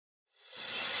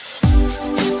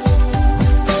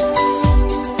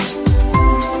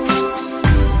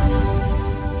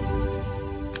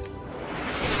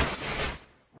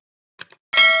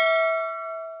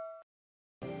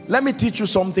Let me teach you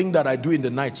something that I do in the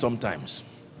night sometimes.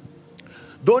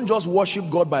 Don't just worship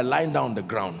God by lying down on the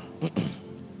ground.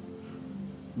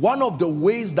 One of the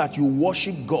ways that you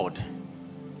worship God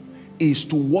is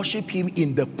to worship him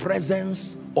in the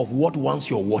presence of what wants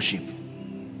your worship.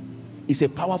 It's a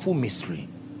powerful mystery.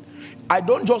 I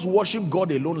don't just worship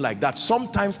God alone like that.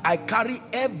 Sometimes I carry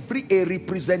a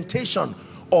representation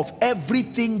of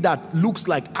everything that looks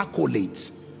like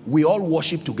accolades. We all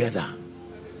worship together.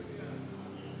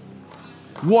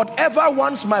 Whatever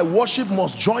wants my worship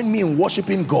must join me in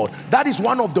worshiping God. That is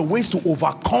one of the ways to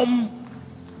overcome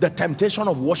the temptation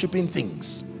of worshiping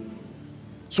things.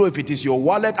 So if it is your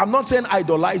wallet, I'm not saying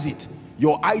idolize it,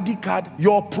 your ID card,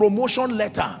 your promotion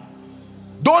letter,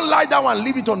 don't lie down and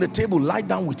leave it on the table. Lie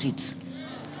down with it.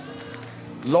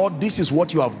 Lord, this is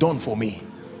what you have done for me.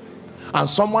 And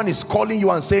someone is calling you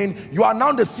and saying, you are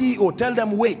now the CEO. Tell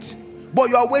them, wait,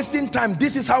 but you are wasting time.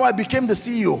 This is how I became the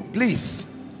CEO. Please.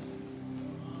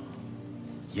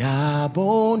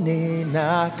 Yabone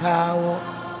nakao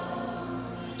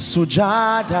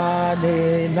sujada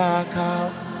ne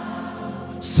nakao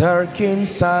Serkin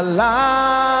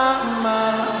salama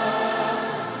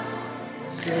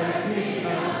Serkin.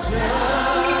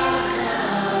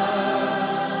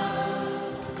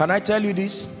 Can I tell you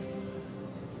this?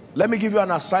 Let me give you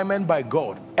an assignment by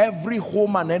God. Every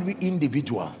home and every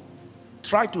individual,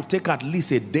 try to take at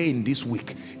least a day in this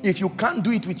week. If you can't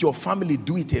do it with your family,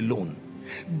 do it alone.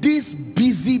 This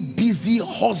busy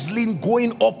hustling,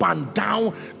 going up and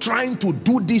down, trying to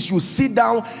do this. You sit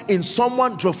down in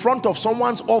the front of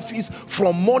someone's office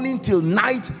from morning till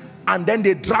night, and then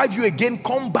they drive you again,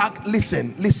 come back.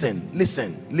 Listen.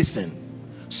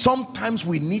 Sometimes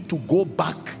we need to go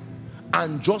back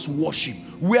and just worship.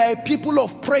 We are a people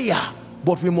of prayer,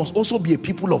 but we must also be a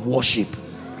people of worship.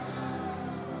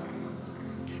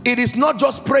 It is not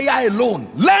just prayer alone.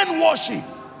 Learn worship.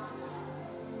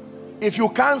 If you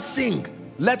can't sing,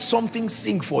 let something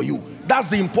sing for you. That's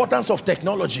the importance of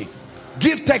technology.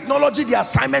 Give technology the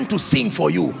assignment to sing for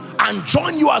you and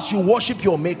join you as you worship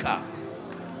your maker.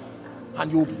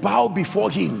 And you bow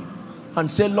before him and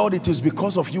say, Lord, it is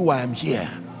because of you I am here.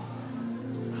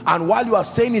 And while you are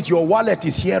saying it, your wallet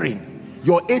is hearing,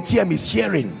 your ATM is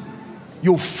hearing.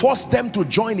 You force them to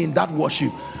join in that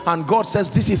worship. And God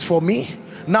says, this is for me.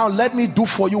 Now let me do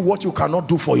for you what you cannot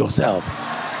do for yourself.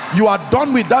 You are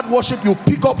done with that worship. You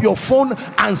pick up your phone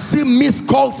and see missed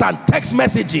calls and text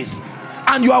messages.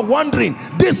 And you are wondering,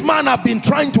 this man I've been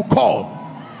trying to call.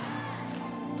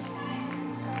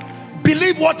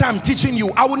 Believe what I'm teaching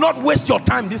you. I will not waste your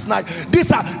time this night.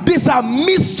 These are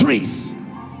mysteries.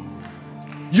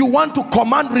 You want to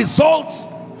command results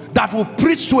that will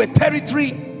preach to a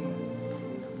territory.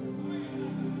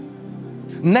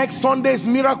 Next Sunday's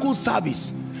miracle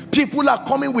service. People are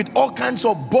coming with all kinds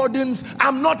of burdens.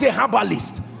 I'm not a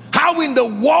herbalist. How in the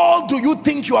world do you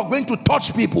think you are going to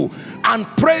touch people and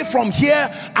pray from here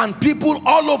and people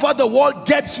all over the world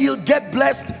get healed, get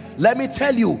blessed? Let me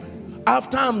tell you,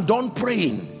 after I'm done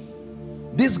praying,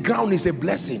 this ground is a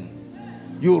blessing.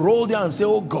 You roll there and say,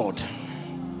 oh God,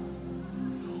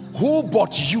 who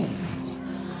but you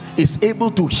is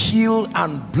able to heal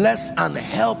and bless and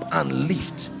help and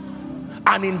lift?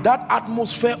 And in that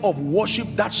atmosphere of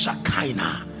worship, that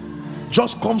Shekinah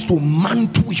just comes to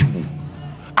mantle you,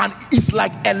 and it's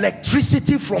like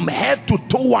electricity from head to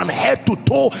toe and head to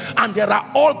toe, and there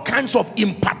are all kinds of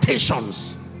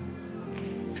impartations.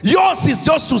 Yours is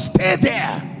just to stay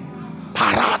there.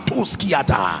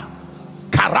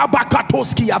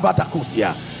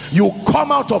 You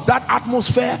come out of that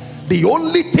atmosphere, the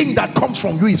only thing that comes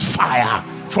from you is fire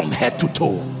from head to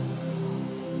toe.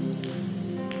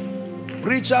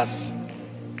 Preachers,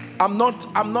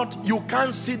 you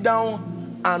can't sit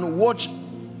down and watch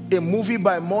a movie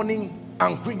by morning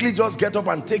and quickly just get up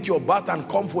and take your bath and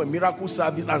come for a miracle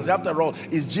service and say, after all,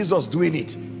 is Jesus doing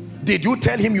it? Did you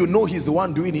tell him you know he's the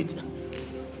one doing it?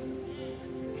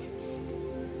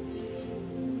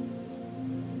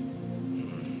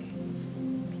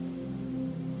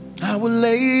 I will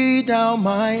lay down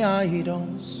my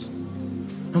idols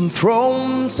and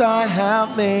thrones I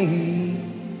have made,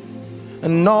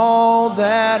 and all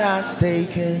that has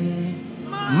taken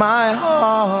my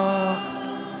heart.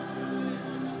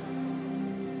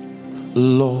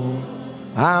 Lord,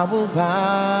 I will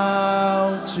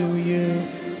bow to you,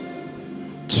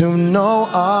 to no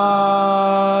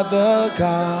other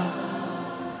God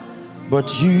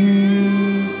but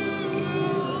you.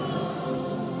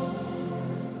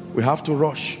 We have to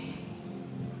rush.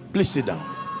 Please sit down.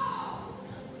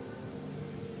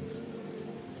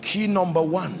 Key number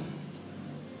one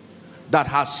that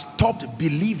has stopped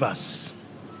believers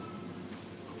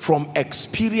from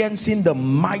experiencing the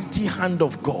mighty hand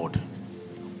of God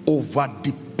over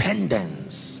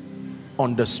dependence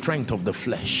on the strength of the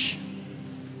flesh.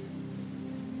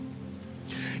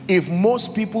 If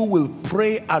most people will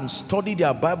pray and study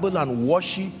their Bible and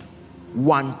worship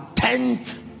with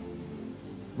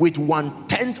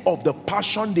 1/10 of the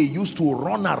passion they used to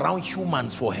run around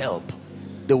humans for help,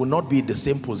 they will not be in the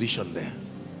same position there.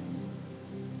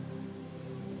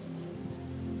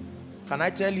 Can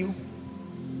I tell you?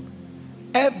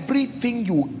 Everything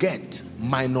you get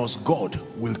minus God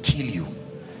will kill you.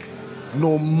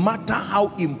 No matter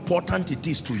how important it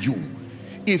is to you.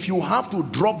 If you have to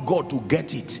drop God to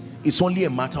get it, it's only a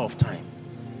matter of time.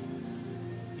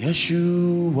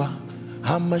 Yeshua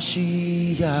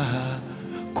HaMashiach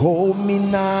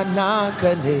Komina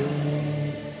Nakane,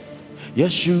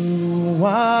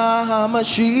 Yeshua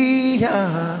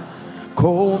HaMashiach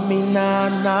Komina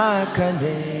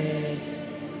Nakane.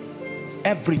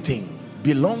 Everything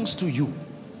belongs to you.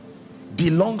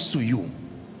 Belongs to you.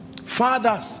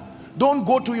 Fathers, don't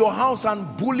go to your house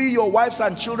and bully your wives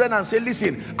and children and say,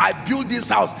 listen, I built this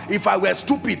house. If I were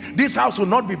stupid, this house will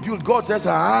not be built. God says,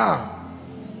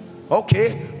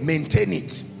 okay, maintain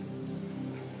it.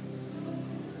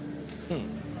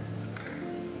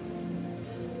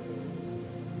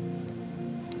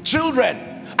 Children,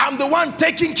 I'm the one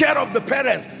taking care of the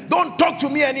parents. Don't talk to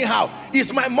me anyhow.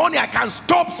 It's my money. I can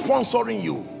stop sponsoring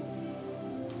you.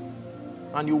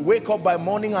 And you wake up by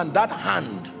morning and that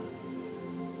hand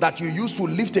that you used to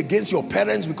lift against your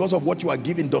parents because of what you are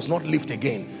giving does not lift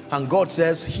again. And God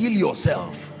says, heal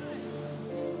yourself.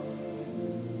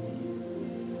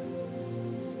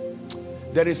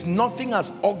 There is nothing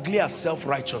as ugly as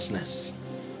self-righteousness.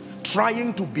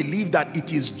 Trying to believe that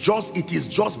it is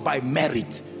just by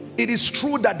merit. It is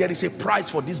true that there is a price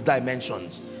for these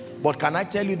dimensions. But can I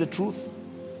tell you the truth?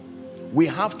 We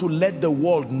have to let the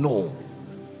world know.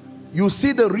 You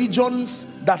see the regions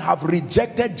that have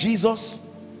rejected Jesus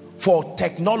for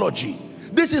technology.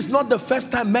 This is not the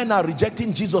first time men are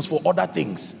rejecting Jesus for other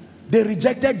things. They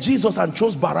rejected Jesus and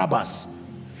chose Barabbas.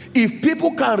 If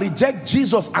people can reject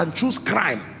Jesus and choose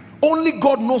crime, only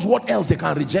God knows what else they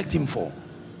can reject him for.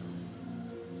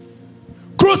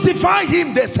 Crucify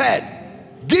him, they said.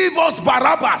 Give us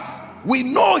Barabbas. We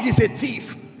know he's a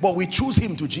thief, but we choose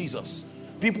him to Jesus.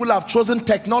 People have chosen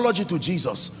technology to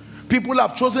Jesus. People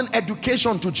have chosen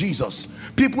education to Jesus.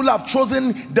 People have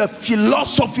chosen the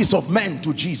philosophies of men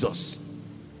to Jesus.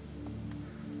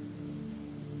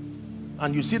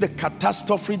 And you see the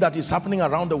catastrophe that is happening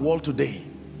around the world today.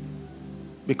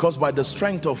 Because by the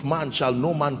strength of man shall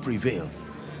no man prevail.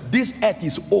 This earth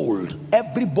is old.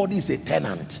 Everybody is a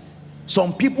tenant.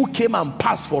 Some people came and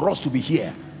passed for us to be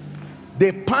here.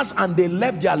 They passed and they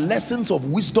left their lessons of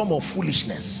wisdom or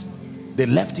foolishness. They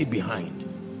left it behind.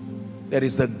 There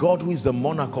is the God who is the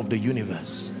monarch of the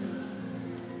universe.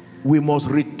 We must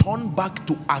return back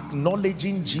to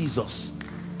acknowledging Jesus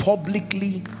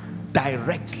publicly,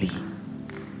 directly.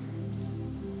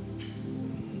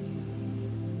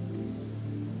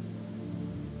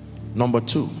 Number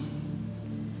two.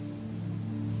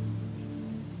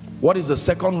 What is the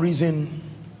second reason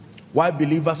why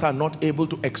believers are not able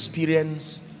to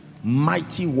experience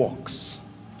mighty works?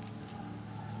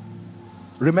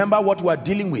 Remember what we are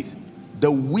dealing with.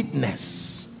 The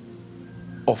witness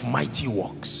of mighty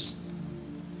works.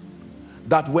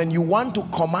 That when you want to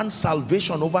command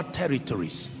salvation over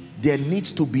territories, there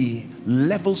needs to be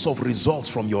levels of results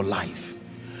from your life.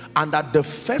 And that the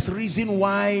first reason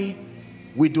why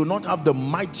we do not have the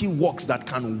mighty works that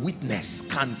can witness,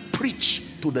 can preach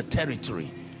to the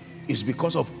territory, is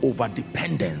because of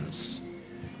overdependence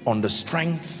on the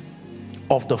strength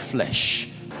of the flesh.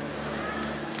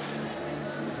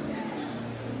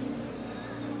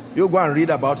 You go and read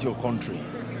about your country.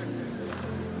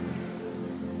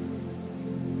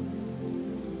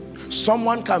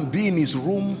 Someone can be in his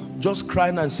room just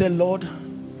crying and say, Lord,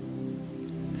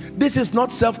 this is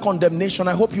not self-condemnation.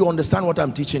 I hope you understand what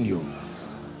I'm teaching you.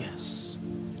 Yes.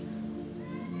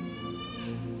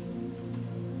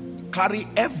 Carry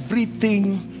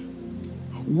everything.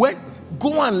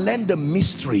 Go and learn the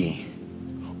mystery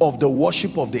of the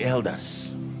worship of the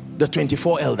elders, the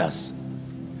 24 elders.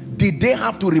 Did they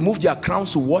have to remove their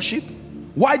crowns to worship?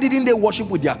 Why didn't they worship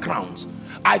with their crowns?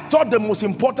 I thought the most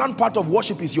important part of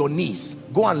worship is your knees.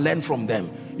 Go and learn from them.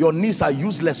 Your knees are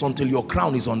useless until your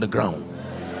crown is on the ground.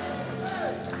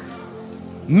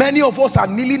 Many of us are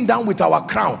kneeling down with our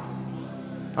crown.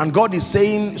 And God is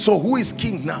saying, so who is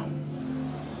king now?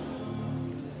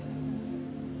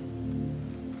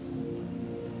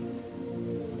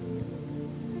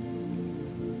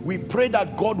 We pray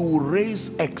that God will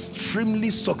raise extremely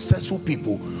successful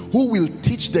people who will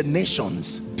teach the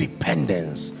nations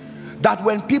dependence. That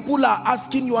when people are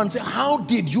asking you and say, how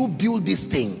did you build this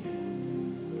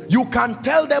thing? You can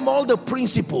tell them all the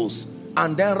principles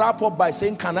and then wrap up by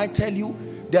saying, can I tell you,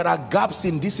 there are gaps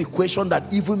in this equation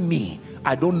that even me,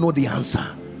 I don't know the answer.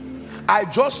 I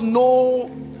just know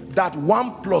that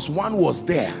 1 + 1 was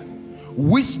there.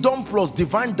 Wisdom plus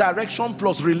divine direction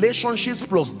plus relationships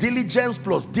plus diligence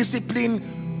plus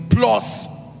discipline plus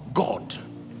God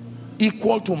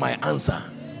equal to my answer.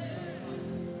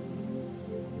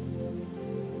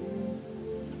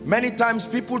 Many times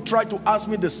people try to ask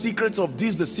me the secrets of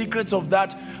this, the secrets of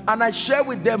that, and I share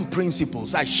with them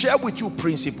principles. I share with you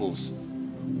principles.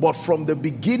 But from the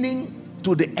beginning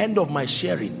to the end of my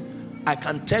sharing, I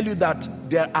can tell you that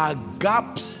there are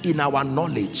gaps in our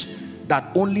knowledge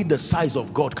that only the size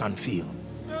of God can fill.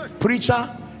 Preacher,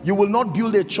 you will not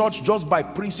build a church just by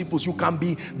principles. You can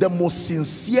be the most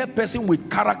sincere person with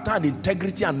character and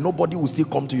integrity and nobody will still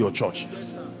come to your church.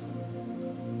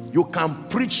 You can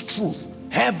preach truth,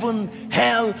 heaven,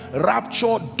 hell,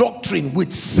 rapture, doctrine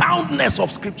with soundness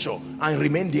of scripture and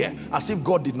remain there as if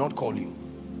God did not call you.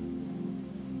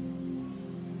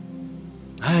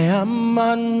 I am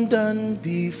undone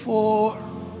before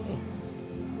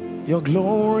your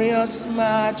glorious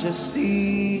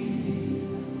majesty.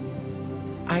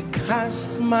 I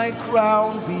cast my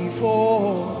crown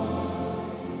before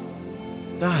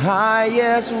the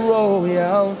highest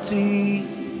royalty.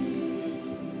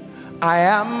 I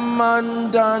am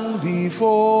undone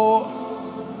before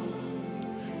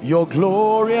your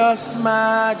glorious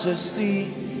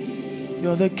majesty.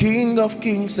 You're the King of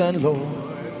kings and Lord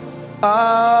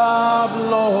of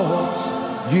lords.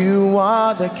 You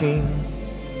are the King.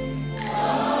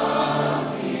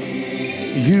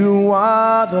 You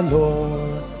are the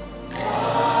Lord.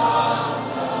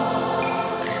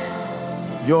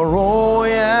 Your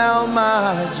royal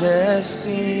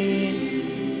majesty.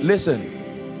 Listen.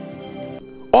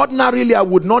 Ordinarily, I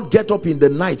would not get up in the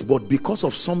night, but because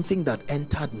of something that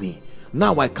entered me,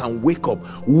 now I can wake up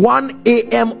 1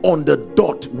 a.m. on the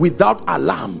dot without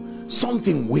alarm.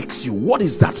 Something wakes you. What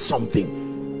is that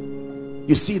something?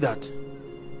 You see that?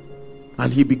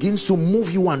 And he begins to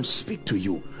move you and speak to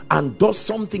you and does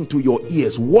something to your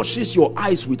ears, washes your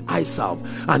eyes with eye salve,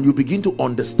 and you begin to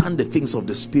understand the things of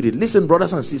the spirit. Listen,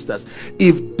 brothers and sisters,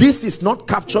 if this is not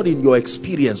captured in your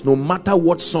experience, no matter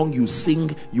what song you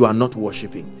sing, you are not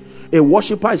worshiping. A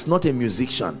worshiper is not a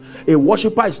musician. A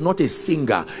worshiper is not a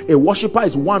singer. A worshiper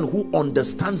is one who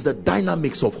understands the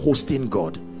dynamics of hosting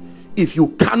God. If you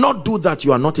cannot do that,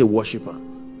 you are not a worshiper.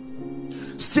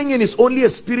 Singing is only a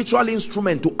spiritual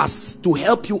instrument to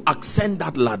help you ascend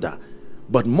that ladder.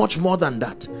 But much more than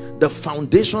that, the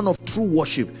foundation of true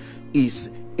worship is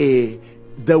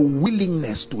the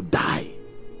willingness to die,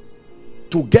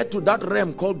 to get to that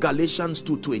realm called Galatians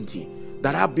 2:20,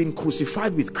 that have been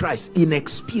crucified with Christ in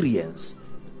experience.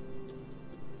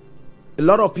 A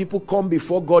lot of people come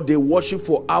before God, they worship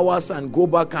for hours and go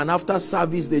back, and after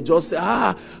service they just say,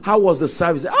 how was the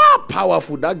service?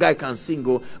 Powerful, that guy can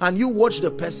sing. And you watch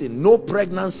the person, no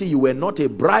pregnancy, you were not a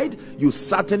bride, you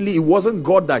certainly, it wasn't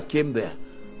God that came there.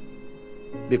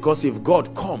 Because if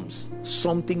God comes,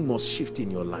 something must shift in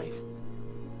your life.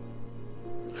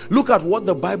 Look at what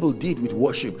the Bible did with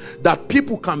worship, that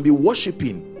people can be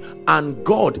worshiping and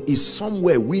God is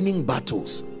somewhere winning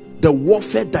battles. The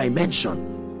warfare dimension,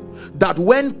 that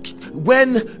when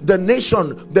the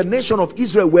nation of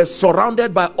Israel were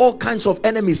surrounded by all kinds of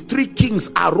enemies, 3 kings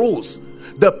arose.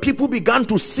 The people began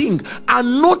to sing,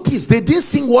 and notice they didn't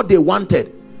sing what they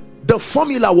wanted. The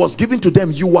formula was given to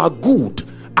them: you are good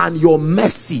and your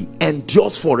mercy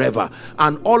endures forever.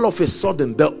 And all of a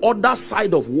sudden, the other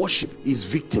side of worship is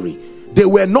victory. They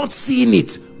were not seeing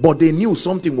it, but they knew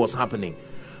something was happening.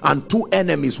 And 2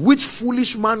 enemies. Which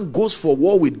foolish man goes for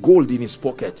war with gold in his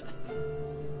pocket?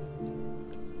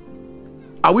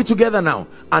 Are we together now?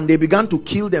 And they began to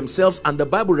kill themselves, and the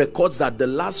Bible records that the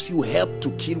last few helped to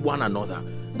kill one another.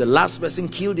 The last person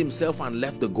killed himself and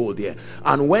left the gold there.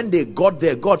 And when they got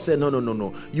there, God said,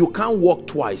 no, you can't walk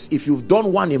twice. If you've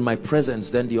done one in my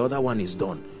presence, then the other one is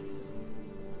done.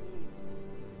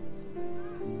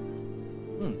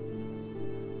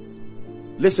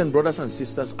 Listen, brothers and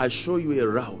sisters, I show you a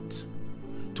route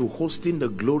to hosting the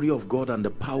glory of God and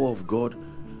the power of God.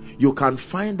 You can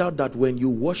find out that when you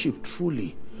worship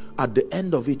truly, at the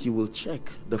end of it, you will check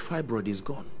the fibroid is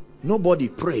gone. Nobody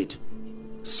prayed.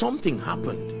 Something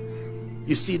happened.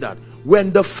 You see that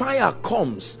when the fire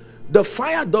comes, the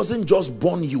fire doesn't just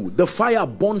burn you. The fire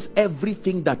burns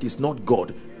everything that is not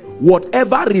God.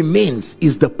 Whatever remains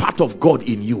is the part of God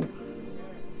in you.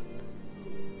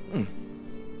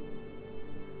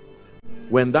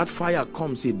 When that fire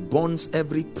comes, it burns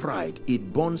every pride,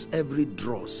 it burns every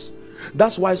dross.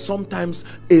 That's why sometimes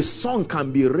a song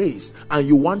can be raised and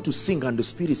you want to sing and the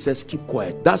Spirit says keep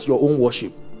quiet. That's your own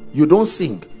worship. You don't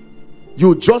sing.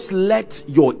 You just let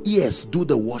your ears do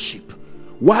the worship.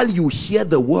 While you hear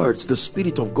the words, the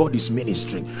Spirit of God is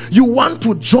ministering. You want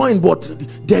to join, but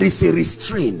there is a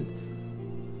restraint.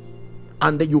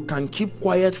 And then you can keep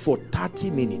quiet for 30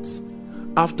 minutes.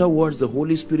 Afterwards, the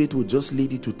Holy Spirit will just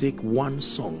lead you to take one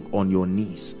song on your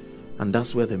knees. And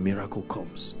that's where the miracle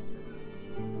comes.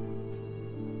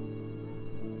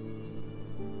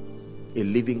 A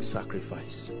living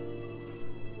sacrifice.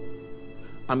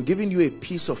 I'm giving you a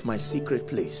piece of my secret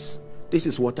place. This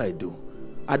is what I do.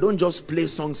 I don't just play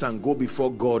songs and go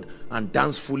before God and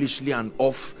dance foolishly and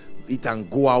off it and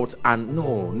go out and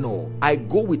no. I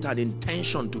go with an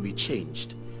intention to be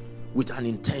changed. With an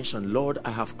intention. Lord,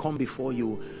 I have come before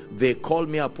you. They call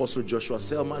me Apostle Joshua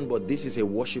Selman, but this is a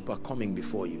worshiper coming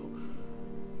before you.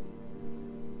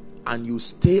 And you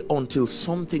stay until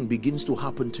something begins to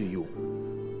happen to you.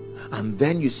 And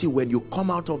then you see, when you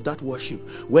come out of that worship,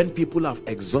 when people have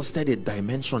exhausted a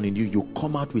dimension in you, you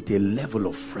come out with a level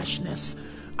of freshness.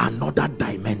 Another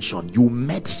dimension. You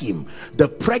met him. The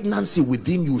pregnancy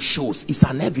within you shows. It's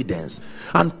an evidence.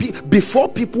 And before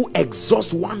people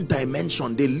exhaust one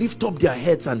dimension, they lift up their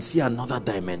heads and see another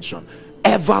dimension.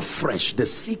 Ever fresh. The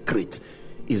secret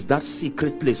is that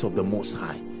secret place of the Most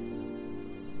High.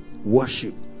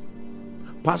 Worship.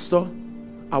 Pastor,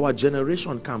 our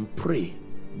generation can pray,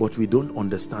 but we don't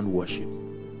understand worship.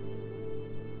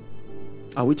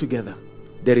 Are we together?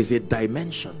 There is a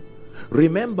dimension.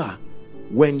 Remember,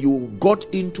 when you got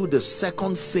into the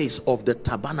second phase of the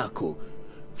tabernacle,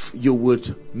 you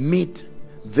would meet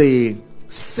the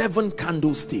 7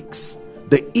 candlesticks,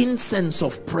 the incense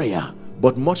of prayer,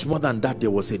 but much more than that,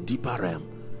 there was a deeper realm.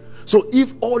 So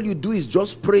if all you do is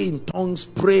just pray in tongues,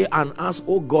 pray and ask,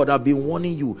 oh God, I've been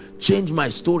warning you, change my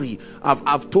story,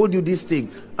 I've told you this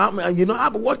thing, you know,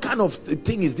 what kind of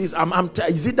thing is this?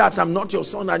 Is it that I'm not your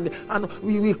son? And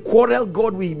we quarrel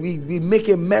God, we make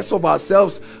a mess of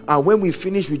ourselves, and when we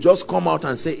finish, we just come out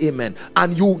and say amen.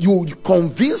 And you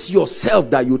convince yourself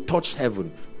that you touched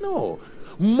heaven. No.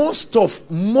 Most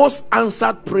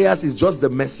answered prayers is just the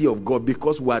mercy of God,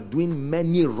 because we are doing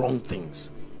many wrong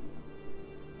things.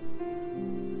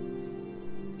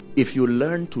 If you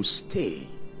learn to stay,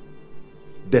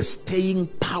 the staying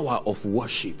power of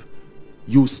worship,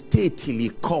 you stay till he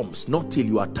comes, not till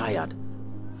you are tired.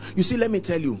 You see, let me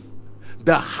tell you,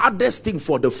 the hardest thing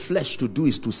for the flesh to do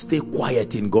is to stay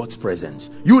quiet in God's presence.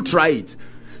 You try it.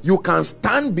 You can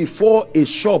stand before a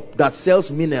shop that sells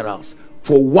minerals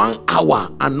for 1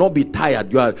 hour and not be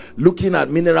tired. You are looking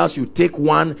at minerals, you take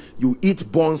one, you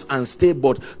eat buns and stay.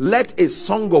 But let a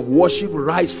song of worship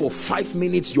rise for 5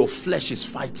 minutes, your flesh is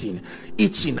fighting,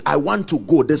 itching. I want to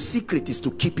go. The secret is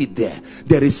to keep it there.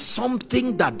 There is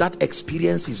something that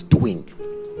experience is doing.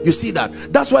 You see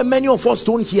that? That's why many of us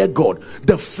don't hear God.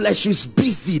 The flesh is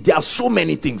busy. There are so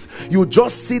many things. You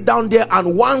just sit down there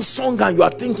and one song and you are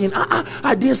thinking,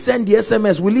 I didn't send the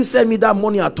SMS. Will he send me that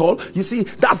money at all? You see,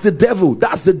 that's the devil.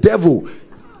 That's the devil.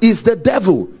 It's the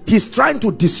devil. He's trying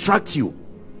to distract you.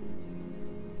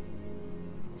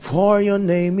 For your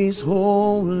name is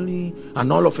holy.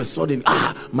 And all of a sudden,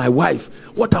 my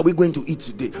wife, what are we going to eat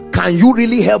today? Can you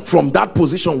really help from that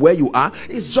position where you are?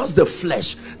 It's just the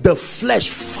flesh. The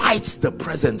flesh fights the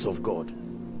presence of God.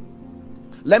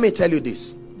 Let me tell you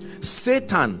this.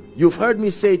 Satan, you've heard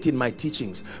me say it in my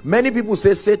teachings. Many people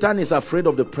say Satan is afraid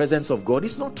of the presence of God.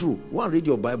 It's not true. Go and read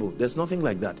your Bible. There's nothing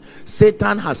like that.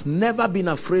 Satan has never been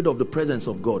afraid of the presence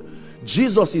of God.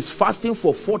 Jesus is fasting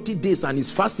for 40 days and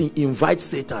his fasting invites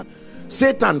Satan.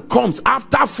 Satan comes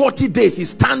after 40 days.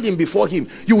 He's standing before him.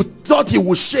 You thought he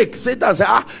would shake. Satan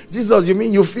said, Jesus, you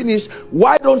mean you finished?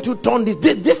 Why don't you turn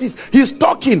this? He's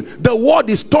talking. The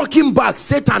word is talking back.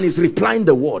 Satan is replying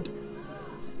the word.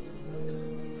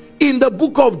 In the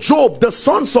book of Job, the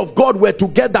sons of God were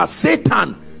together.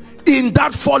 Satan, in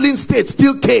that fallen state,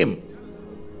 still came.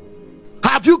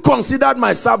 Have you considered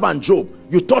my servant Job?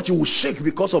 You thought you would shake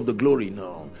because of the glory.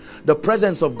 No. The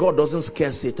presence of God doesn't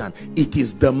scare Satan. It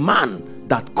is the man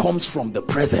that comes from the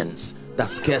presence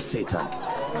that scares Satan.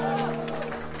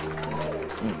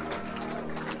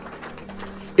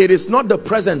 It is not the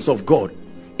presence of God.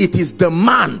 It is the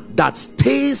man that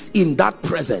stays in that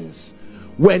presence.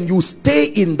 When you stay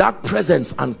in that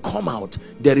presence and come out,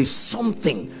 there is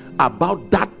something about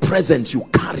that presence you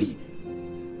carry.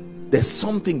 There's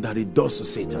something that it does to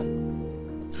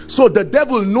Satan. So the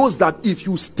devil knows that if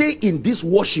you stay in this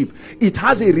worship, it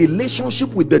has a relationship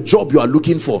with the job you are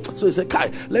looking for. So he said,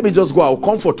 Kai, let me just go, I'll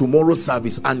come for tomorrow's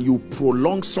service, and you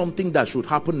prolong something that should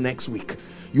happen next week.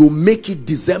 You make it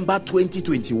December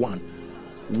 2021.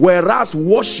 Whereas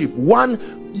worship, when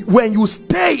you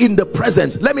stay in the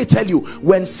presence, let me tell you,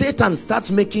 when Satan starts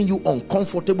making you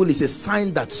uncomfortable, it's a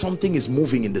sign that something is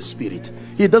moving in the spirit.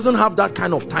 He doesn't have that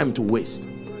kind of time to waste.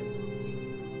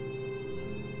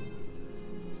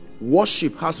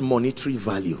 Worship has monetary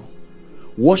value.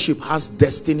 Worship has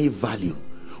destiny value.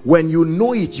 When you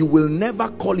know it, you will never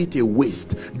call it a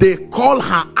waste. They call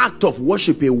her act of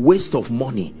worship a waste of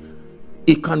money.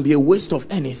 It can be a waste of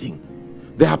anything.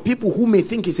 There are people who may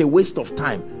think it's a waste of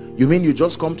time. You mean you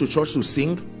just come to church to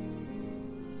sing?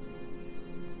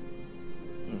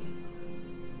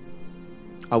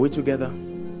 Are we together?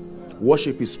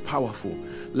 Worship is powerful.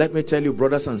 Let me tell you,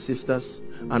 brothers and sisters,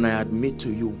 and I admit to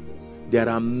you, there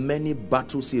are many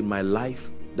battles in my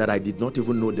life that I did not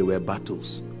even know they were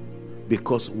battles.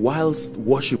 Because whilst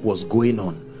worship was going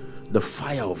on, the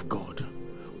fire of God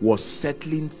was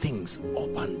settling things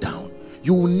up and down.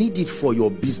 You will need it for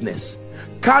your business.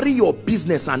 Carry your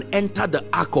business and enter the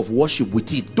ark of worship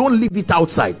with it. Don't leave it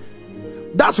outside.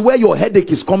 That's where your headache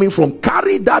is coming from.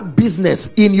 Carry that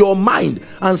business in your mind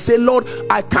and say, Lord,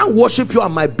 I can't worship you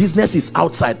and my business is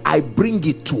outside. I bring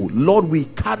it too. Lord, we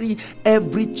carry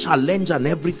every challenge and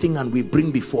everything and we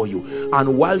bring before you.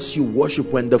 And whilst you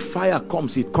worship, when the fire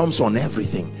comes, it comes on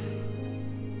everything.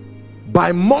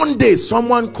 By Monday,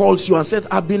 someone calls you and says,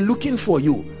 I've been looking for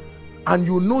you. And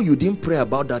you know you didn't pray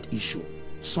about that issue.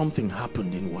 Something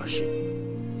happened in worship.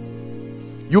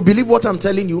 You believe what I'm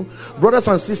telling you? Brothers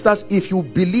and sisters, if you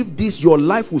believe this, your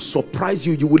life will surprise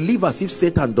you. You will live as if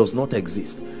Satan does not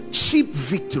exist. Cheap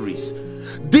victories.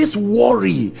 This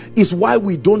worry is why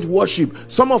we don't worship.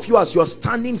 Some of you, as you're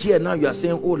standing here now, you are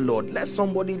saying, oh Lord, let's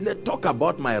talk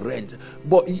about my rent.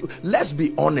 But let's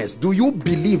be honest. Do you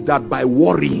believe that by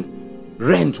worrying,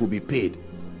 rent will be paid?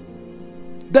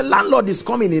 The landlord is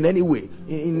coming in any way,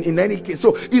 in any case.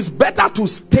 So it's better to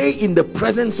stay in the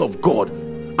presence of God,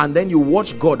 and then you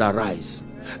watch God arise.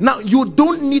 Now, you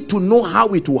don't need to know how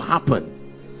it will happen.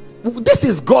 This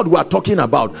is God we are talking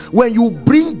about. When you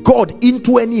bring God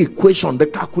into any equation, the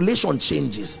calculation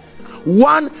changes.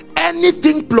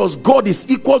 Anything plus God is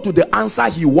equal to the answer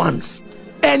he wants.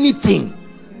 Anything.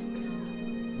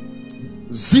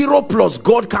 0 plus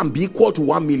God can be equal to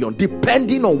 1 million,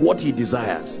 depending on what he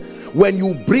desires. When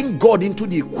you bring God into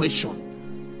the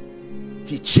equation,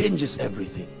 he changes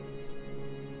everything.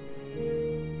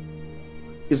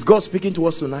 Is God speaking to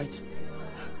us tonight?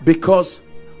 Because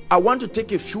I want to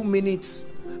take a few minutes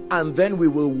and then we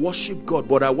will worship God,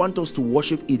 but I want us to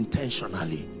worship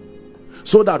intentionally.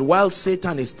 So that while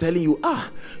Satan is telling you,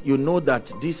 you know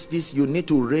that this you need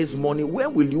to raise money,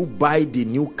 when will you buy the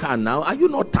new car now? Are you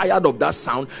not tired of that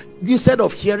sound? Instead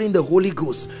of hearing the Holy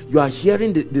Ghost, you are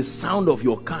hearing the sound of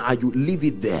your car, and you leave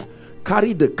it there.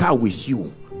 Carry the car with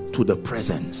you to the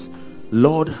presence.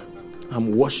 Lord,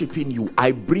 I'm worshiping you.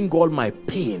 I bring all my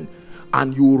pain,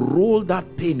 and you roll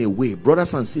that pain away.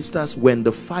 Brothers and sisters, when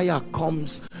the fire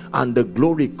comes and the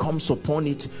glory comes upon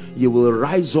it, you will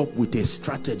rise up with a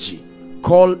strategy.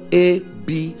 Call A,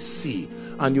 B, C.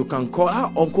 And you can call,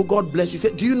 Uncle, God bless you. Say,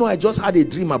 do you know I just had a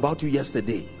dream about you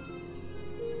yesterday?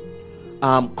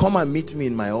 Come and meet me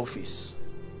in my office.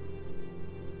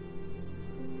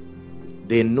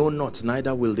 They know not,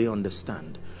 neither will they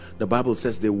understand. The Bible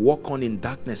says they walk on in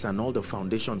darkness, and all the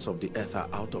foundations of the earth are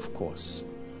out of course.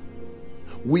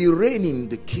 We reign in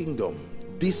the kingdom,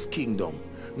 this kingdom,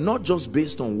 not just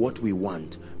based on what we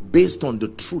want, based on the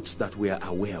truths that we are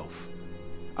aware of.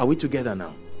 Are we together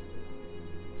now?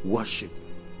 Worship.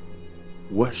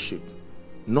 Worship.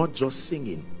 Not just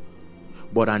singing,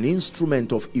 but an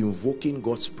instrument of invoking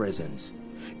God's presence.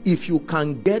 If you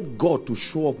can get God to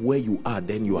show up where you are,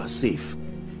 then you are safe.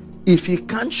 If he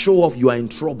can't show up, you are in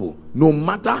trouble. No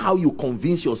matter how you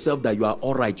convince yourself that you are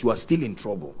all right, you are still in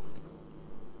trouble.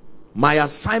 My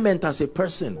assignment as a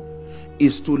person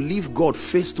is to leave God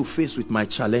face to face with my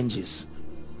challenges.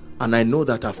 And I know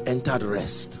that I've entered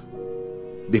rest.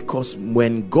 Because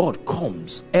when God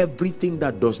comes, everything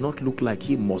that does not look like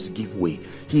him must give way.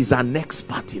 He's an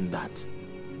expert in that.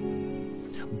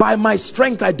 By my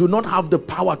strength, I do not have the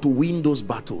power to win those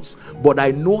battles, but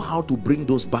I know how to bring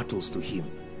those battles to him.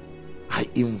 I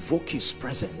invoke his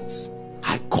presence.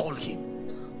 I call him.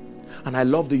 And I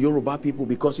love the Yoruba people,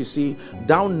 because you see,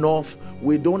 down north,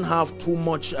 we don't have too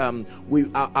much,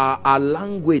 our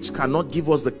language cannot give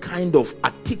us the kind of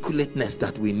articulateness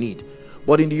that we need.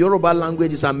 But in the Yoruba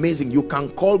language, it's amazing. You can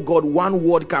call God, one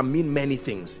word can mean many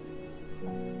things.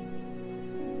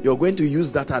 You're going to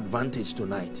use that advantage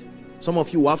tonight. Some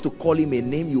of you have to call him a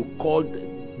name you called.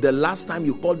 The last time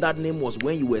you called that name was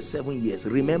when you were 7 years.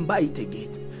 Remember it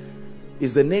again.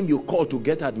 It's the name you called to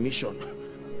get admission.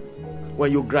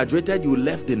 When you graduated, you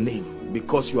left the name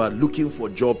because you are looking for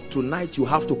a job. Tonight you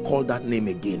have to call that name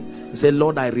again. Say,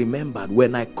 Lord, I remembered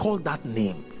when I called that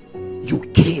name, you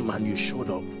came and you showed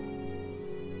up.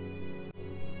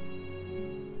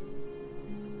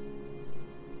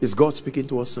 Is God speaking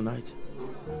to us tonight?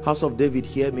 House of David,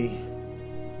 hear me.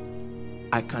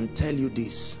 I can tell you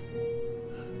this.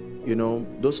 You know,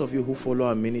 those of you who follow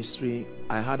our ministry,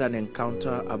 I had an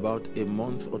encounter about a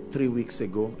month or 3 weeks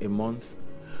ago,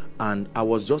 and I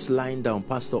was just lying down,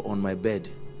 pastor, on my bed,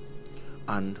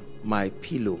 and my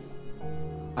pillow,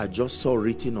 I just saw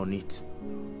written on it,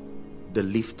 the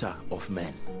lifter of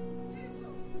men.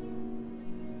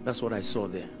 That's what I saw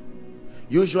there.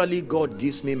 Usually God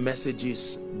gives me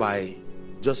messages by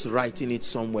just writing it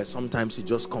somewhere. Sometimes it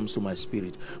just comes to my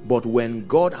spirit. But when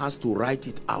God has to write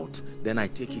it out, then I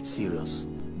take it serious.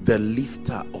 The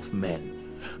lifter of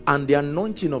men. And the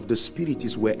anointing of the Spirit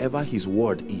is wherever his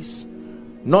word is.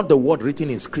 Not the word written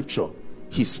in scripture.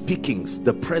 His speakings,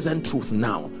 the present truth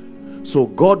now. So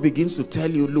God begins to tell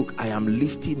you, look, I am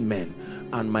lifting men.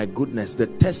 And my goodness, the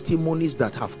testimonies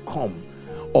that have come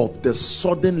of the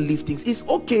sudden liftings. It's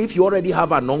okay if you already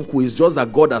have an uncle, it's just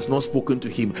that God has not spoken to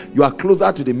him. You are closer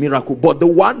to the miracle. But the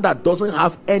one that doesn't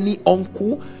have any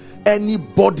uncle,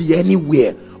 anybody,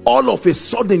 anywhere, all of a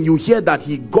sudden you hear that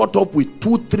he got up with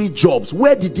 2-3 jobs.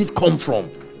 Where did it come from?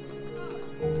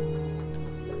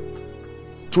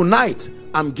 Tonight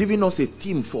I'm giving us a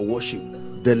theme for worship: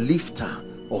 the lifter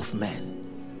of men.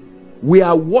 We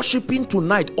are worshiping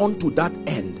tonight unto that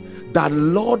end, that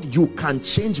Lord, you can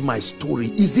change my story.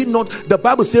 Is it not? The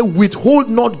Bible says, withhold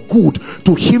not good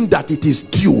to him that it is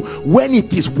due when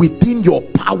it is within your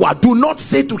power. Do not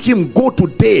say to him, go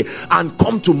today and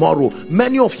come tomorrow.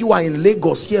 Many of you are in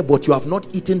Lagos here, but you have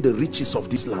not eaten the riches of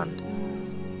this land.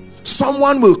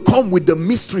 Someone will come with the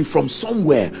mystery from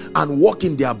somewhere and walk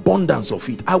in the abundance of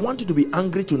it. I want you to be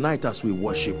angry tonight as we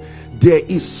worship. There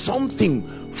is something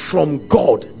from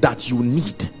God that you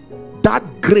need.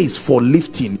 That grace for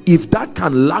lifting, if that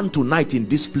can land tonight in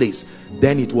this place,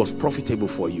 then it was profitable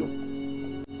for you.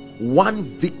 One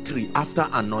victory after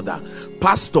another.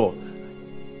 Pastor,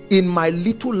 in my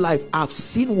little life, I've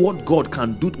seen what God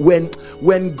can do.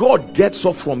 When God gets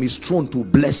up from his throne to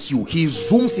bless you, he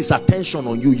zooms his attention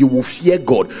on you. You will fear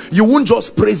God. You won't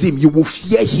just praise him, you will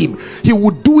fear him. He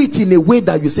will do it in a way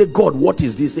that you say, God, what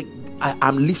is this? I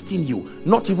am lifting you.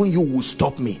 Not even you will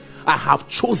stop me. I have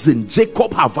chosen.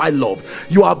 Jacob have I loved.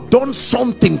 You have done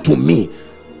something to me.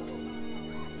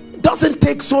 It doesn't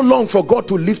take so long for God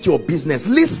to lift your business.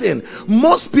 Listen,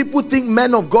 most people think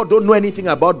men of God don't know anything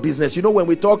about business. You know, when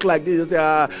we talk like this, they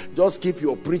say, just keep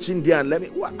your preaching there and let me.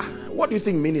 What do you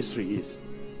think ministry is?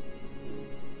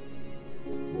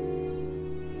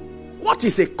 What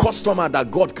is a customer that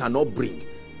God cannot bring?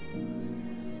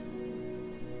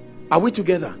 Are we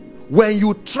together? When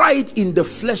you try it in the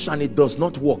flesh and it does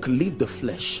not work, leave the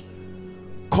flesh.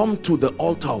 Come to the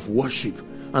altar of worship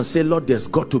and say, Lord, there's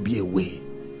got to be a way.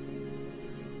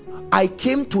 I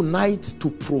came tonight to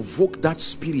provoke that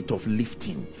spirit of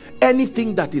lifting.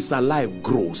 Anything that is alive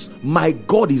grows. My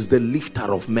God is the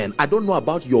lifter of men. I don't know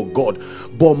about your God,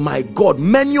 but my God,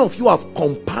 many of you have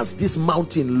compassed this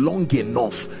mountain long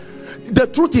enough. The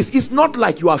truth is, it's not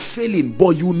like you are failing, but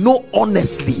you know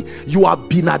honestly you have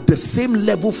been at the same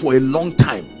level for a long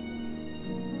time.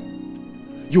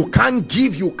 You can't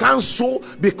give, you can't sow,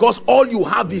 because all you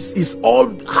have is all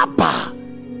haba.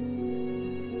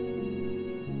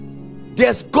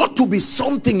 There's got to be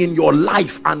something in your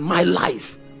life and my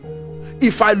life.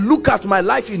 If I look at my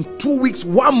life in 2 weeks,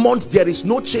 1 month, there is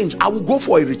no change, I will go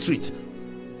for a retreat.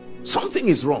 Something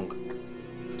is wrong.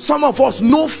 Some of us,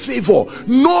 no favor.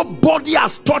 Nobody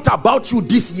has thought about you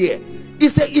this year.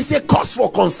 It's a cause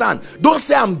for concern. Don't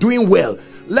say I'm doing well.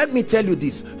 Let me tell you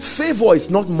this. Favor is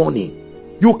not money.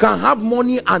 You can have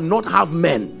money and not have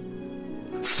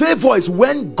men. Favor is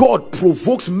when God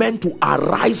provokes men to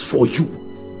arise for you.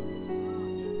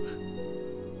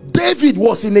 David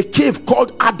was in a cave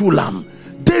called Adullam.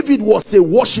 David was a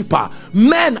worshiper.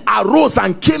 Men arose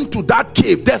and came to that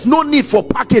cave. There's no need for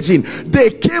packaging.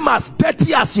 They came as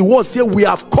dirty as he was, say, we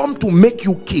have come to make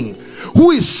you king.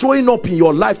 Who is showing up in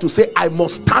your life to say, I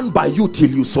must stand by you till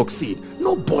you succeed?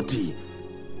 Nobody.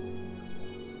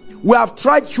 We have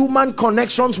tried human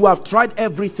connections, we have tried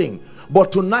everything,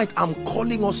 but tonight I'm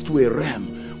calling us to a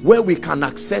realm where we can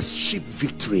access cheap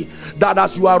victory. That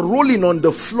as you are rolling on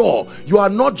the floor, you are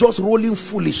not just rolling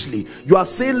foolishly. You are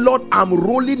saying, Lord, I'm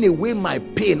rolling away my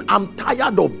pain. I'm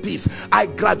tired of this. I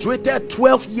graduated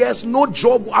 12 years, no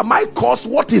job. Am I cursed?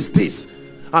 What is this?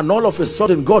 And all of a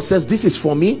sudden God says, this is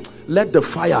for me. Let the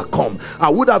fire come. I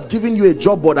would have given you a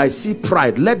job, but I see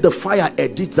pride. Let the fire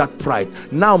edit that pride.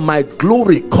 Now my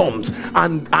glory comes,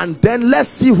 and then let's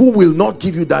see who will not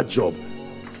give you that job.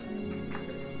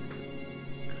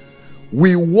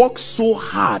 We work so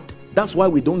hard. That's why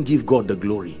we don't give God the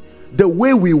glory. The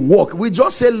way we walk, we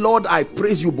just say, Lord, I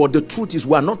praise you, but the truth is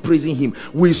we are not praising him.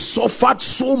 We suffered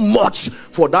so much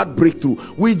for that breakthrough.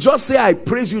 We just say, I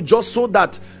praise you, just so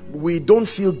that we don't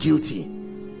feel guilty.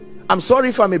 I'm sorry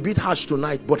if I'm a bit harsh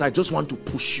tonight, but I just want to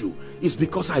push you. It's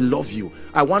because I love you.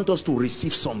 I want us to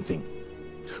receive something.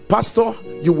 Pastor,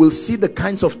 you will see the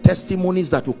kinds of testimonies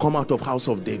that will come out of House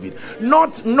of David.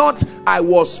 Not I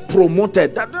was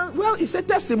promoted. Well, it's a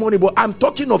testimony, but I'm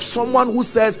talking of someone who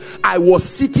says, I was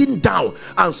sitting down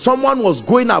and someone was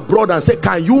going abroad and said,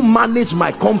 can you manage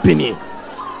my company?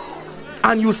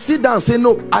 And you sit down and say,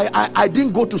 no, I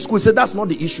didn't go to school. Say, that's not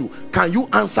the issue. Can you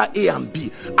answer A and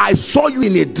B? I saw you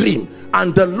in a dream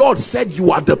and the Lord said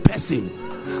you are the person.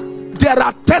 There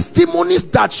are testimonies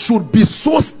that should be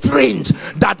so strange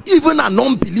that even an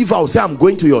unbeliever will say, I'm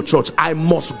going to your church. I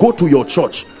must go to your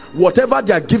church. Whatever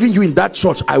they are giving you in that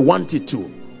church, I want it to.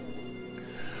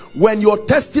 When your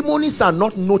testimonies are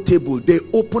not notable, they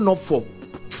open up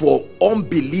for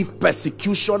unbelief,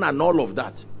 persecution, and all of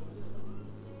that.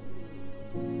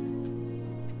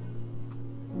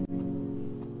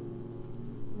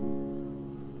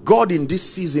 God in this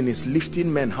season is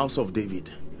lifting men, House of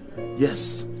David.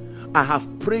 Yes, I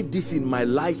have prayed this in my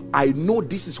life. I know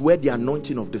this is where the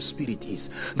anointing of the Spirit is.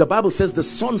 The Bible says the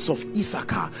sons of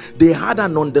Issachar, they had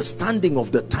an understanding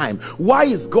of the time. Why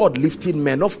is God lifting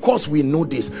men? Of course we know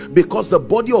this, because the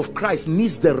body of Christ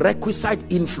needs the requisite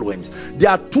influence. There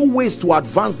are two ways to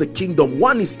advance the kingdom.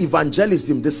 One is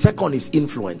evangelism, the second is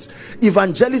influence.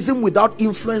 Evangelism without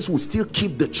influence will still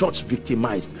keep the church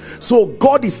victimized. So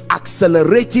God is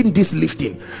accelerating this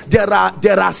lifting. There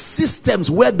are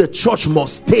systems where the church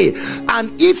must stay.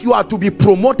 And if you are to be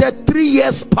promoted 3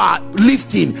 years per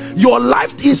lifting, your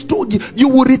life is too, you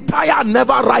will retire and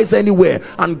never rise anywhere.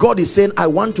 And God is saying, I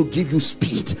want to give you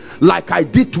speed like I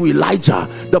did to Elijah.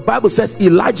 The Bible says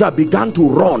Elijah began to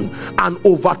run and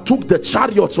overtook the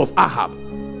chariots of Ahab.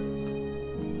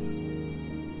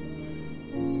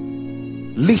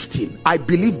 Lifting, I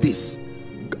believe this.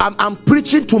 I'm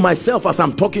preaching to myself as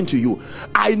I'm talking to you.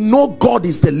 I know God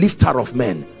is the lifter of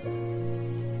men.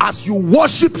 As you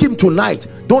worship him tonight,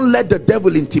 don't let the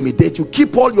devil intimidate you.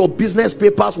 Keep all your business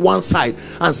papers one side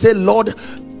and say, Lord,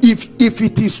 if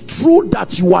it is true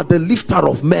that you are the lifter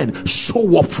of men,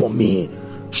 show up for me.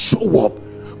 Show up.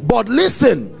 But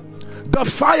listen, the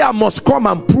fire must come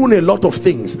and prune a lot of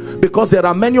things, because there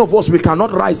are many of us, we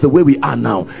cannot rise the way we are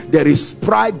now. There is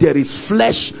pride, there is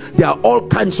flesh, there are all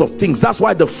kinds of things. That's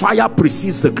why the fire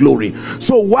precedes the glory.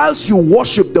 So whilst you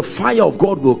worship, the fire of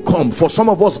God will come. For some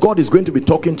of us, God is going to be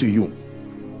talking to you.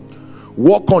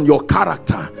 Work on your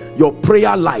character, your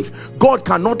prayer life. God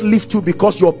cannot lift you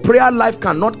because your prayer life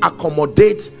cannot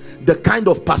accommodate the kind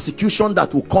of persecution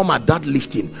that will come at that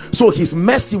lifting. So his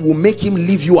mercy will make him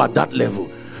leave you at that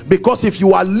level. Because if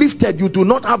you are lifted, you do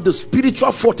not have the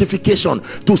spiritual fortification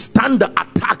to stand the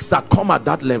attacks that come at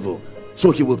that level.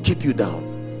 So he will keep you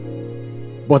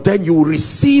down. But then you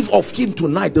receive of him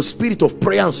tonight the spirit of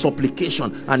prayer and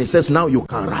supplication, and he says, now you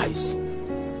can rise.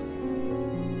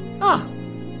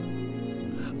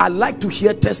 I like to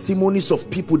hear testimonies of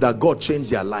people that God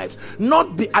changed their lives.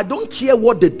 I don't care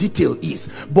what the detail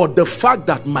is, but the fact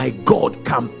that my God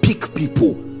can pick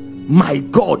people. My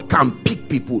God can pick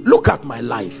people. Look at my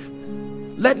life.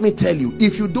 Let me tell you,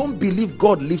 if you don't believe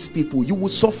God lifts people, you will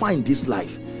suffer in this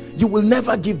life. You will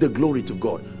never give the glory to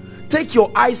God. Take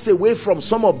your eyes away from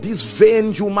some of these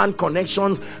vain human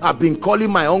connections. I've been calling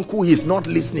my uncle, he's not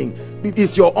listening.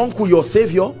 Is your uncle your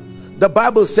savior? The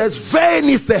Bible says, vain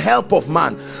is the help of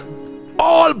man.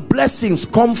 All blessings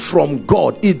come from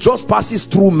God. It just passes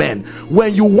through men.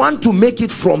 When you want to make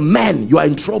it from men, you are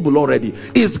in trouble already.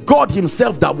 It's God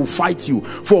himself that will fight you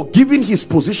for giving his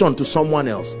position to someone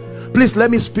else. Please let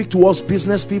me speak to us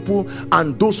business people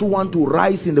and those who want to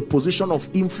rise in the position of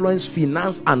influence,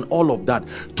 finance, and all of that.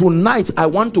 Tonight I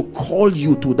want to call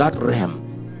you to that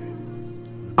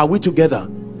realm. Are we together?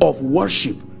 Of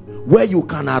worship, where you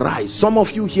can arise. Some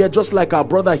of you here, just like our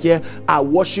brother here, are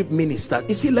worship ministers.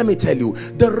 You see, let me tell you,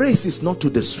 the race is not to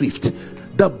the swift.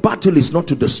 The battle is not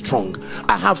to the strong.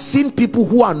 I have seen people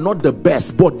who are not the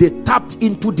best, but they tapped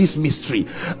into this mystery,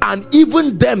 and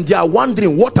even them, they are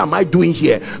wondering, what am I doing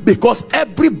here? Because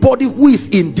everybody who is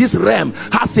in this realm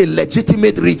has a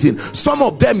legitimate reason. Some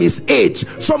of them is age,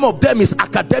 some of them is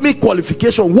academic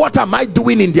qualification. What am I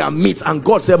doing in their midst? And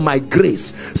God said, my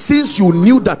grace, since you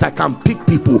knew that I can pick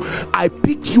people, I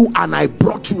picked you and I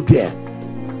brought you there.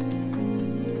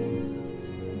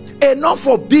 Enough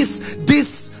of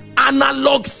this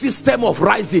analog system of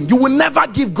rising. You will never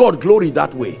give God glory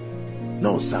that way.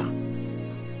 No, sir.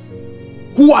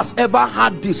 Who has ever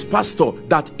had this, pastor,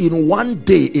 that in one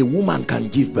day a woman can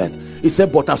give birth? He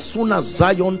said, but as soon as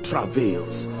Zion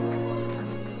travails.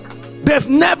 They've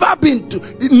never been to,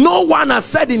 no one has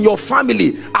said in your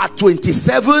family at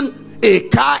 27, a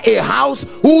car, a house,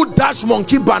 who dash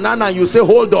monkey banana, and you say,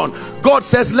 hold on. God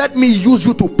says, let me use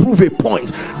you to prove a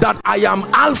point that I am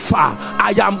Alpha,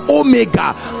 I am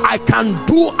Omega, I can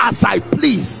do as I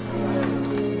please.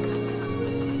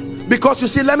 Because you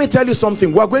see, let me tell you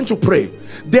something. We're going to pray.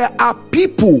 There are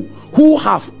people who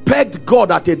have pegged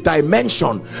God at a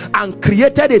dimension and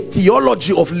created a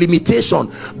theology of limitation,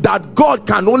 that God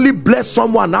can only bless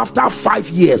someone after 5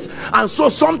 years. And so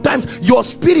sometimes your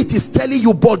spirit is telling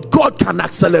you, but God can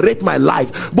accelerate my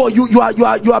life. But you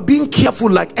are being careful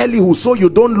like Elihu, so you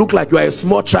don't look like you are a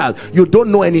small child. You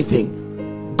don't know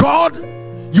anything. God,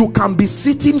 you can be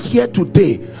sitting here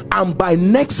today, and by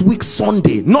next week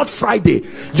Sunday, not Friday,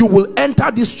 you will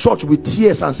enter this church with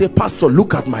tears and say, pastor,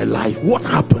 look at my life. What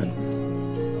happened?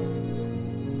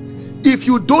 If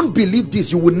you don't believe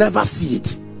this, you will never see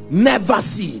it. Never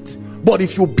see it. But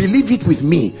if you believe it with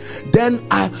me, then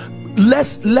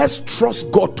let's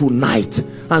trust God tonight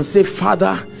and say,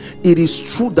 Father, it is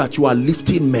true that you are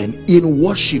lifting men in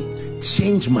worship.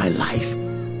 Change my life.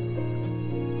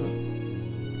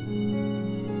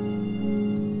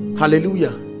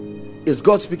 Hallelujah. Is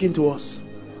God speaking to us?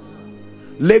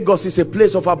 Lagos is a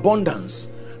place of abundance.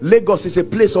 Lagos is a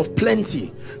place of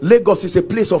plenty. Lagos is a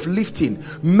place of lifting.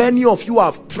 Many of you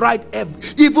have tried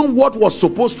even what was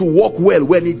supposed to work well,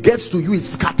 when it gets to you, it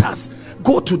scatters.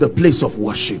 Go to the place of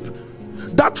worship.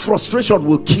 That frustration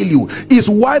will kill you. Is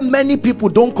why many people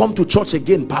don't come to church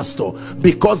again, pastor,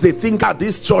 because they think, at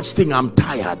this church thing, I'm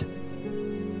tired.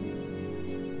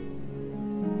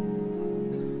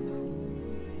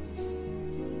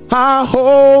 Our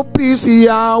hope is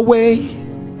Yahweh.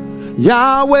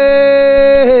 Yahweh,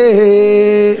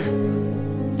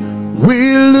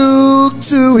 we look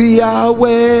to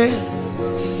Yahweh.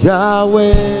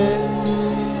 Yahweh,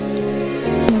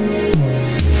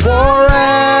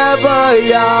 forever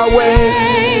Yahweh.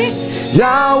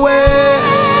 Yahweh,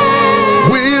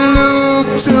 we look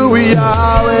to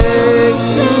Yahweh.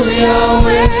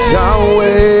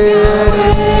 Yahweh,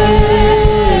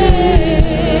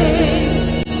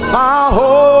 our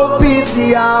hope is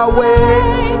Yahweh.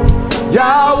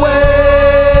 Yahweh,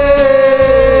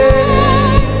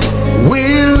 we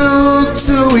look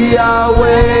to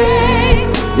Yahweh.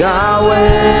 Yahweh,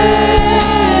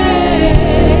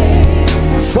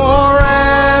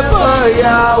 forever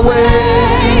Yahweh.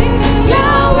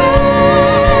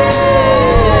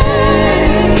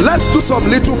 Let's do some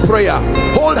little prayer.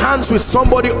 Hold hands with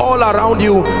somebody all around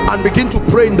you and begin to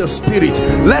pray in the spirit.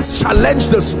 Let's challenge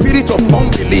the spirit of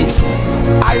unbelief.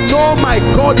 I know my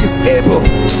God is able.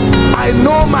 I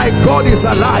know my God is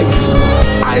alive.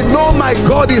 I know my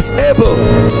God is able.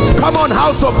 Come on,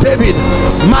 house of David.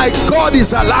 My God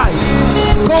is alive.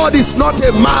 God is not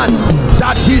a man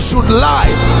that he should lie,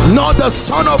 nor the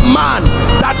son of man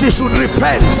that he should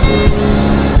repent.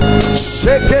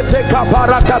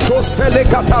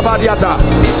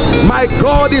 My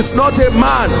God is not a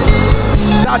man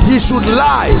that he should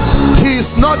lie. He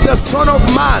is not the son of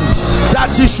man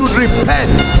that he should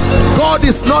repent. God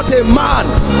is not a man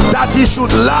that he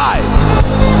should lie,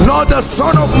 nor the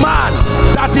son of man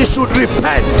that he should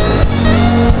repent.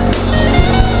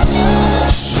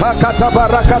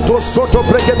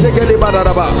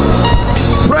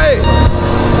 Pray.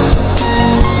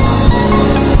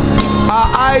 Our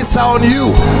eyes are on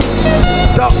you,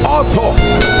 the author,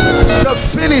 the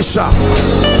finisher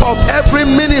of every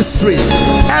ministry,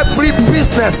 every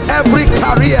business, every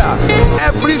career,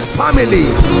 every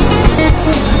family.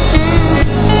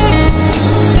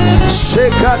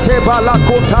 Shekate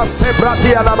balakota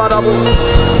sebrati alabarabu.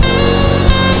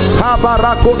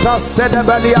 Habarakota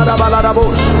sedebeli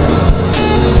alabalarabu.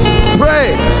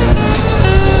 Pray.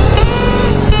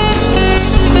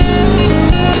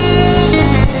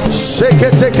 You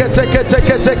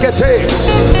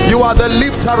are the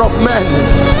lifter of men.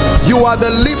 You are the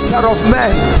lifter of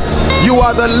men. You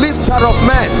are the lifter of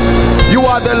men. You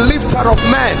are the lifter of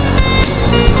men.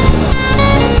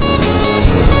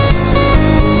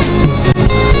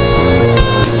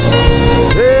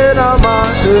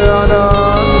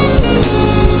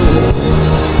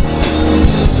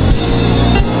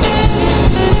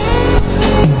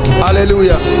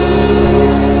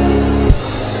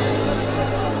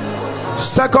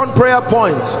 Second prayer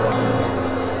point.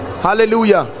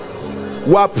 Hallelujah.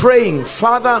 We are praying,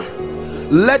 Father,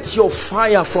 let your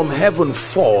fire from heaven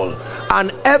fall,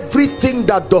 and everything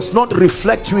that does not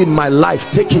reflect you in my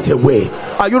life, take it away.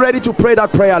 Are you ready to pray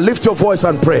that prayer? Lift your voice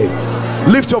and pray.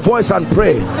 Lift your voice and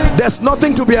pray. There's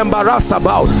nothing to be embarrassed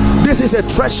about. This is a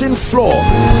threshing floor.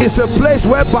 It's a place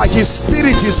whereby his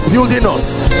spirit is building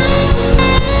us.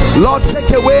 Lord, take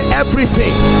away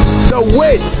everything, the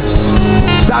weight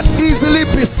that easily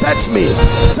besets me,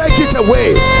 take it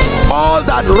away. All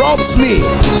that robs me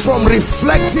from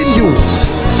reflecting you,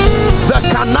 the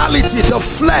carnality, the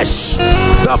flesh,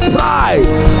 the pride,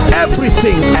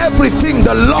 everything,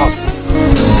 the lusts,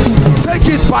 take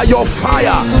it by your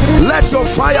fire. Let your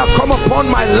fire come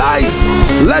upon my life.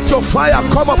 Let your fire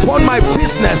come upon my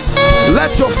business.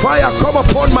 Let your fire come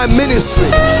upon my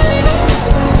ministry.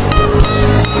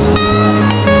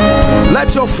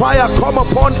 Let your fire come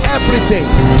upon everything.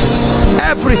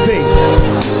 Everything.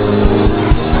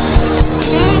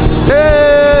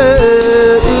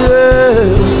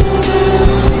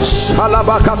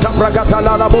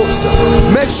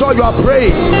 Make sure you are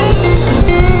praying.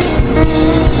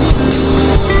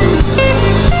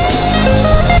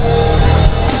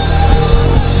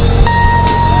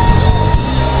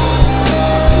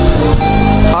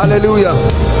 Hallelujah.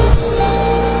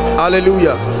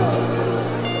 Hallelujah.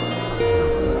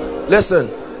 Listen,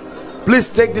 please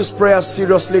take this prayer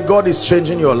seriously. God is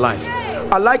changing your life.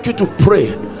 I'd like you to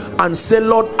pray and say,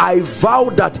 Lord, I vow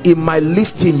that in my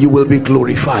lifting you will be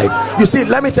glorified. You see,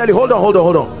 let me tell you, hold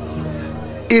on.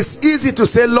 It's easy to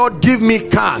say, Lord, give me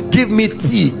car, give me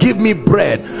tea, give me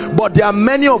bread. But there are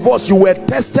many of us, you were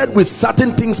tested with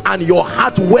certain things and your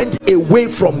heart went away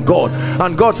from God.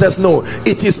 And God says, no,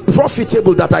 it is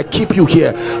profitable that I keep you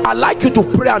here. I'd like you to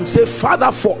pray and say,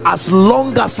 Father, for as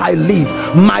long as I live,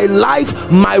 my life,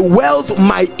 my wealth,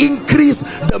 my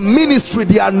increase, the ministry,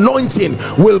 the anointing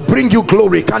will bring you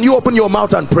glory. Can you open your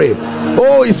mouth and pray?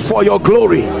 Oh, it's for your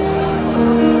glory.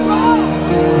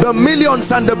 The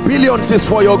millions and the billions is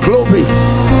for your glory.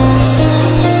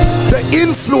 The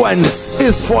influence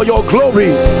is for your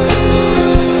glory.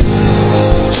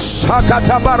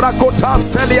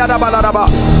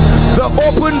 The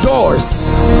open doors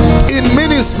in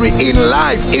ministry, in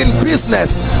life, in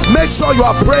business, make sure you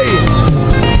are praying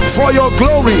for your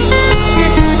glory.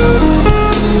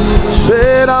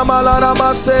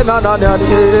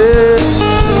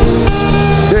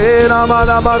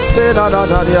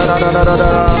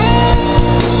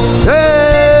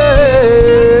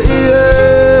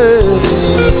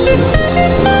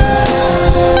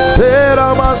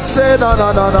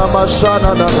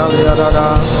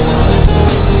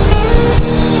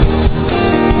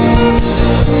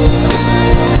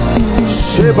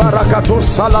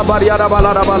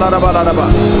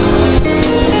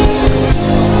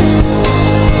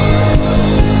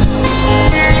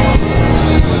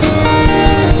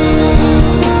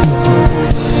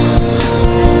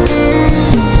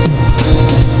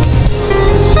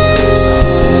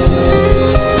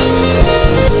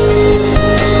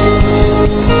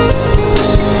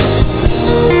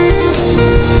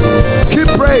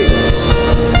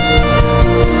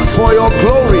 For your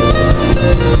glory,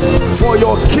 for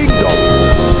your kingdom.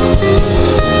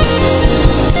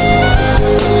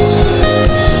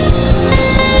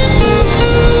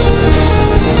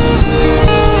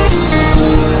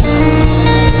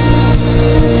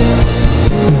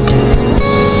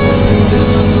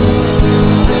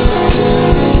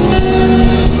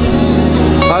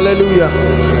 Hallelujah.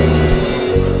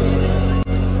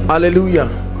 Hallelujah.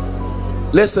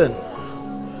 Listen.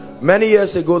 Many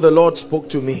years ago, the Lord spoke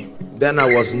to me. Then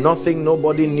I was nothing.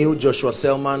 Nobody knew Joshua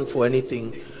Selman for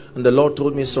anything. And the Lord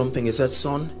told me something. He said,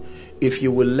 son, if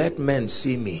you will let men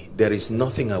see me, there is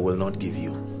nothing I will not give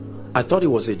you. I thought it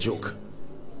was a joke.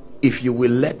 If you will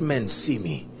let men see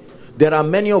me. There are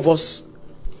many of us,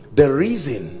 the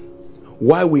reason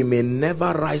why we may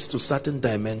never rise to certain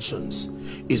dimensions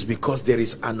is because there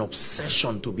is an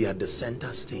obsession to be at the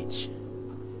center stage.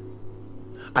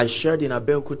 I shared in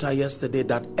Abeokuta yesterday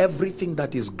that everything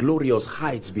that is glorious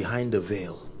hides behind the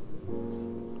veil.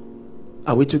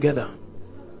 Are we together?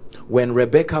 When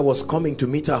Rebecca was coming to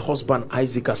meet her husband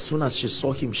Isaac, as soon as she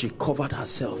saw him, she covered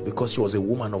herself because she was a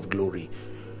woman of glory.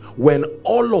 When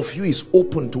all of you is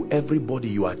open to everybody,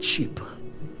 you are cheap.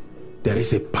 There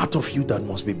is a part of you that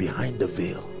must be behind the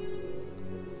veil.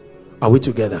 Are we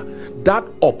together? That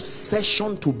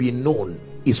obsession to be known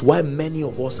is why many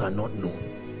of us are not known.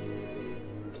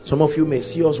 Some of you may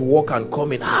see us walk and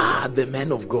come in, the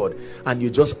men of God, and you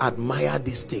just admire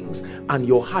these things, and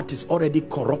your heart is already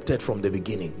corrupted from the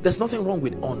beginning. There's nothing wrong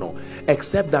with honor,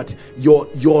 except that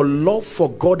your love for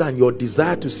God and your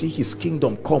desire to see his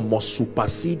kingdom come must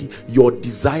supersede your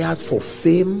desire for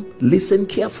fame. Listen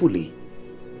carefully.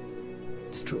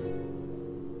 It's true.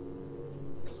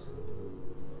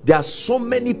 There are so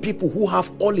many people who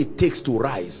have all it takes to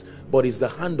rise, but it's the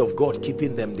hand of God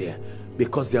keeping them there,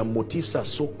 because their motives are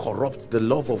so corrupt. The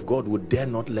love of God would dare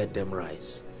not let them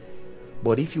rise.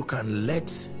 But if you can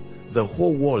let the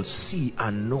whole world see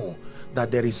and know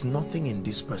that there is nothing in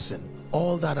this person,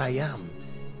 all that I am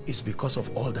is because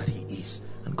of all that he is,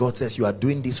 and God says, you are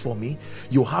doing this for me,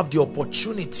 you have the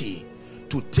opportunity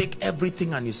to take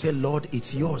everything and you say, Lord,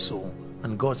 it's yours. Oh,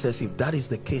 and God says, if that is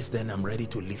the case, then I'm ready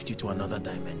to lift you to another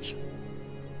dimension.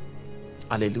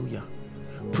 Hallelujah.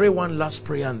 Pray one last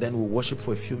prayer and then we'll worship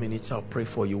for a few minutes. I'll pray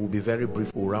for you. We'll be very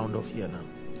brief. We'll round off here now.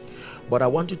 But I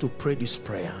want you to pray this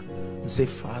prayer and say,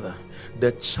 Father,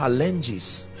 the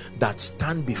challenges that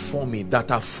stand before me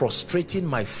that are frustrating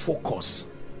my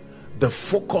focus, the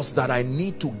focus that I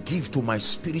need to give to my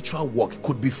spiritual work,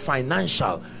 could be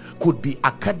financial, could be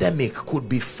academic, could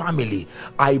be family,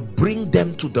 I bring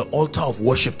them to the altar of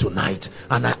worship tonight,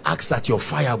 and I ask that your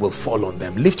fire will fall on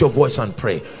them. Lift your voice and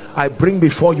pray. I bring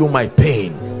before you my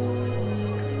pain.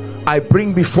 I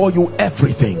bring before you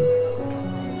everything.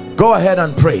 Go ahead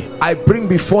and pray. I bring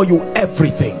before you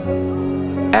everything.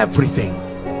 Everything.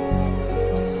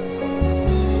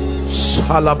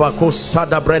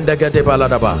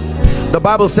 The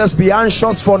Bible says, be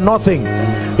anxious for nothing.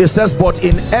 It says, but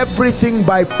in everything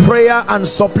by prayer and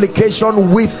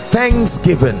supplication with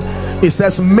thanksgiving. It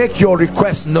says, make your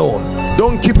request known.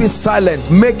 Don't keep it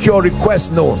silent. Make your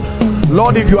request known.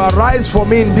 Lord, if you arise for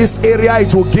me in this area,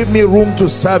 it will give me room to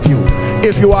serve you.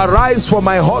 If you arise for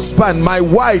my husband, my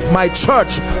wife, my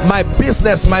church, my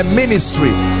business, my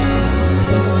ministry,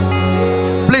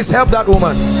 please help that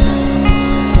woman.